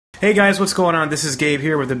Hey guys, what's going on? This is Gabe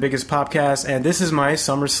here with the biggest Popcast, and this is my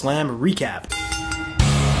Summerslam Recap.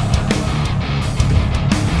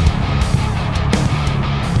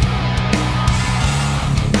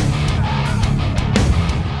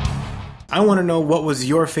 I want to know what was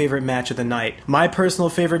your favorite match of the night. My personal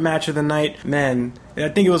favorite match of the night, man, I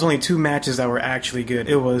think it was only two matches that were actually good.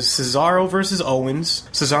 It was Cesaro versus Owens.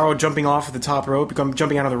 Cesaro jumping off of the top rope,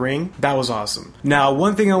 jumping out of the ring. That was awesome. Now,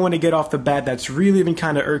 one thing I want to get off the bat that's really been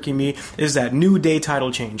kind of irking me is that New Day title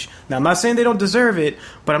change. Now, I'm not saying they don't deserve it,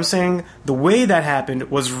 but I'm saying the way that happened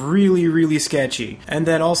was really, really sketchy. And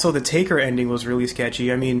then also the Taker ending was really sketchy.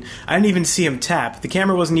 I mean, I didn't even see him tap. The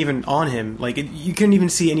camera wasn't even on him. You couldn't even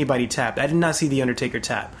see anybody tap. I did not see The Undertaker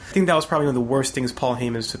tap. I think that was probably one of the worst things Paul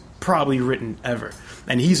Heyman's probably written ever.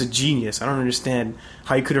 And he's a genius. I don't understand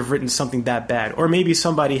how he could have written something that bad. Or maybe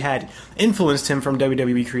somebody had influenced him from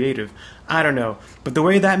WWE Creative. I don't know. But the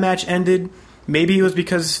way that match ended, maybe it was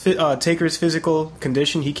because Taker's physical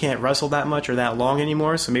condition, he can't wrestle that much or that long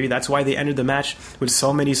anymore. So maybe that's why they ended the match with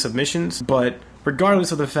so many submissions. But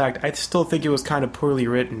regardless of the fact, I still think it was kind of poorly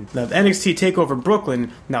written. Now, the NXT TakeOver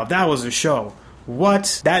Brooklyn, now that was a show.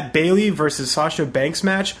 What? That Bayley versus Sasha Banks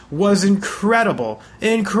match was incredible.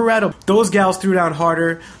 Incredible. Those gals threw down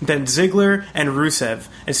harder than Ziggler and Rusev.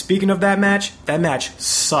 And speaking of that match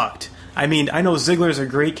sucked. I mean, I know Ziggler's a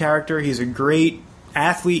great character. He's a great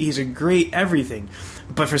athlete. He's a great everything.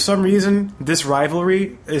 But for some reason, this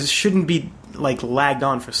rivalry shouldn't be lagged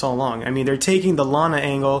on for so long. I mean, they're taking the Lana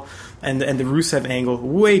angle and the Rusev angle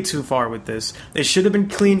way too far with this. It should have been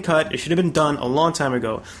clean cut. It should have been done a long time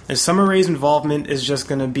ago. And Summer Rae's involvement is just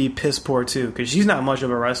going to be piss poor too, because she's not much of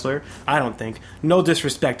a wrestler, I don't think. No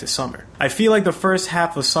disrespect to Summer. I feel like the first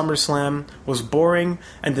half of SummerSlam was boring,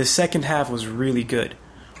 and the second half was really good.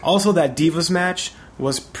 Also, that Divas match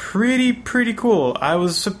was pretty cool. I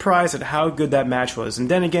was surprised at how good that match was. And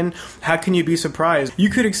then again, how can you be surprised? You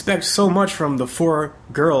could expect so much from the four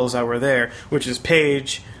girls that were there, which is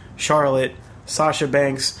Paige, Charlotte, Sasha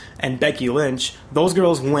Banks, and Becky Lynch. Those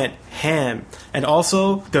girls went ham. And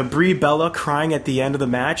also, the Brie Bella crying at the end of the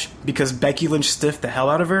match because Becky Lynch stiffed the hell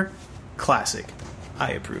out of her. Classic.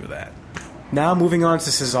 I approve of that. Now moving on to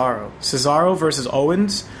Cesaro. Cesaro versus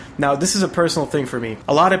Owens. Now, this is a personal thing for me.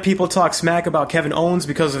 A lot of people talk smack about Kevin Owens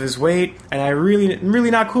because of his weight, and I'm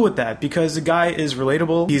really not cool with that, because the guy is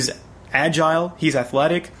relatable, he's agile, he's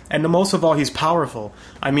athletic, and most of all, he's powerful.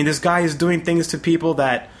 I mean, this guy is doing things to people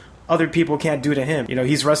that other people can't do to him. You know,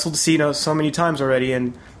 he's wrestled Cena so many times already,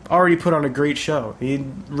 and already put on a great show.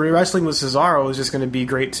 Wrestling with Cesaro is just going to be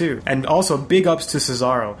great too. And also, big ups to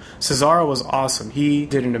Cesaro. Cesaro was awesome. He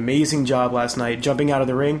did an amazing job last night, jumping out of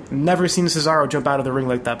the ring. Never seen Cesaro jump out of the ring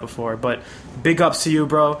like that before, but big ups to you,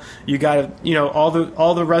 bro. You got,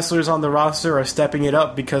 all the wrestlers on the roster are stepping it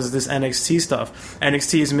up because of this NXT stuff.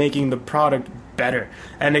 NXT is making the product better.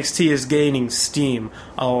 NXT is gaining steam.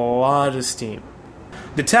 A lot of steam.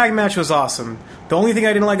 The tag match was awesome. The only thing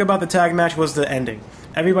I didn't like about the tag match was the ending.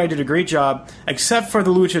 Everybody did a great job, except for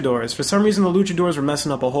the Luchadors. For some reason, the Luchadors were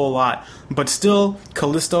messing up a whole lot. But still,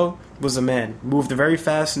 Kalisto was the man. Moved very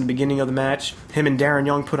fast in the beginning of the match. Him and Darren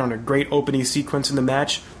Young put on a great opening sequence in the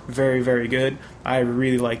match. Very, very good. I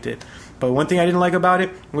really liked it. But one thing I didn't like about it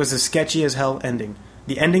was the sketchy as hell ending.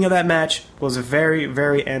 The ending of that match was very,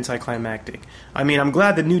 very anticlimactic. I mean, I'm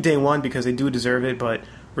glad the New Day won because they do deserve it, but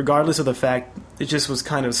regardless of the fact, it just was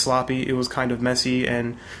kind of sloppy, it was kind of messy,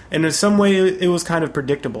 and in some way, it was kind of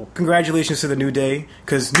predictable. Congratulations to the New Day,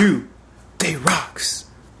 because New Day rocks!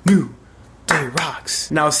 New Day rocks!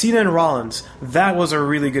 Now, Cena and Rollins, that was a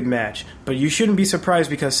really good match, but you shouldn't be surprised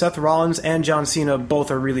because Seth Rollins and John Cena both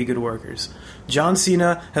are really good workers. John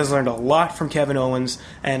Cena has learned a lot from Kevin Owens,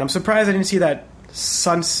 and I'm surprised I didn't see that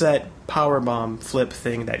sunset powerbomb flip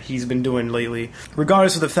thing that he's been doing lately.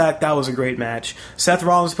 Regardless of the fact, that was a great match. Seth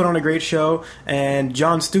Rollins put on a great show, and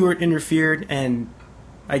Jon Stewart interfered and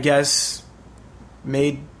I guess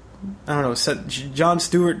made, Jon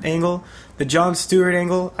Stewart angle. The Jon Stewart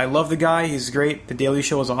angle, I love the guy, he's great. The Daily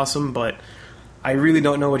Show was awesome, but I really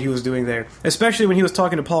don't know what he was doing there. Especially when he was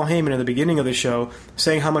talking to Paul Heyman at the beginning of the show,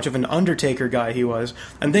 saying how much of an Undertaker guy he was,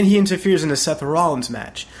 and then he interferes in the Seth Rollins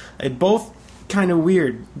match. It both kind of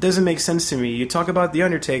weird. Doesn't make sense to me. You talk about The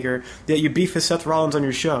Undertaker, yet you beef with Seth Rollins on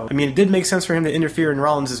your show. I mean, it did make sense for him to interfere in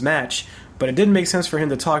Rollins' match, but it didn't make sense for him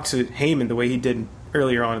to talk to Heyman the way he did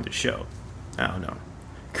earlier on in the show. I don't know.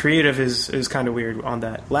 Creative is kind of weird on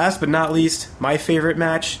that. Last but not least, my favorite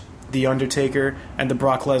match, The Undertaker and the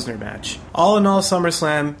Brock Lesnar match. All in all,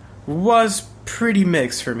 SummerSlam was pretty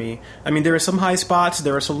mixed for me. I mean, there are some high spots,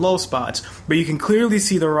 there are some low spots, but you can clearly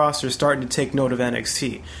see the roster starting to take note of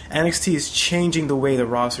NXT. NXT is changing the way the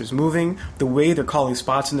roster is moving, the way they're calling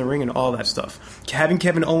spots in the ring, and all that stuff. Having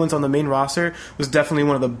Kevin Owens on the main roster was definitely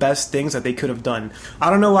one of the best things that they could have done. I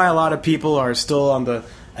don't know why a lot of people are still on the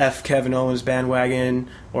F Kevin Owens bandwagon,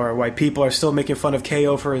 or why people are still making fun of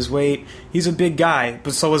KO for his weight. He's a big guy,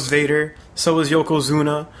 but so is Vader, so is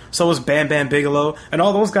Yokozuna, so is Bam Bam Bigelow, and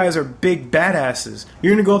all those guys are big badasses.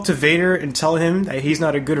 You're gonna go up to Vader and tell him that he's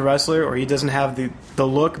not a good wrestler, or he doesn't have the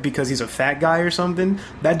look because he's a fat guy or something?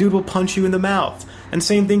 That dude will punch you in the mouth. And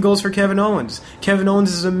same thing goes for Kevin Owens. Kevin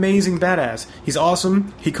Owens is an amazing badass. He's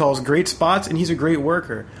awesome, he calls great spots, and he's a great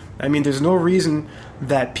worker. I mean, there's no reason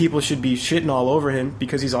that people should be shitting all over him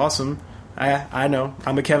because he's awesome. I know.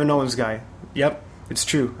 I'm a Kevin Owens guy. Yep, it's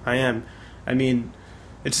true. I am. I mean,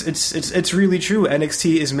 it's really true.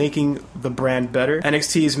 NXT is making the brand better.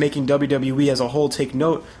 NXT is making WWE as a whole take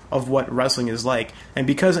note of what wrestling is like. And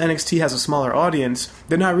because NXT has a smaller audience,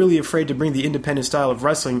 they're not really afraid to bring the independent style of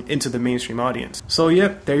wrestling into the mainstream audience. So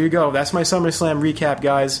yep, there you go. That's my SummerSlam recap,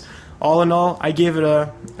 guys. All in all, I gave it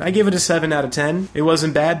a 7 out of 10. It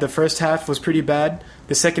wasn't bad. The first half was pretty bad.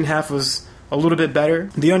 The second half was a little bit better.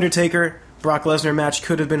 The Undertaker Brock Lesnar match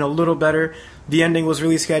could have been a little better. The ending was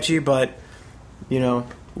really sketchy, but you know,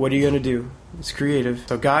 what are you gonna do? It's creative.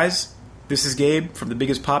 So guys, this is Gabe from the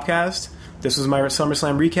biggest Popcast. This was my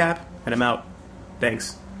SummerSlam recap, and I'm out.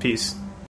 Thanks. Peace.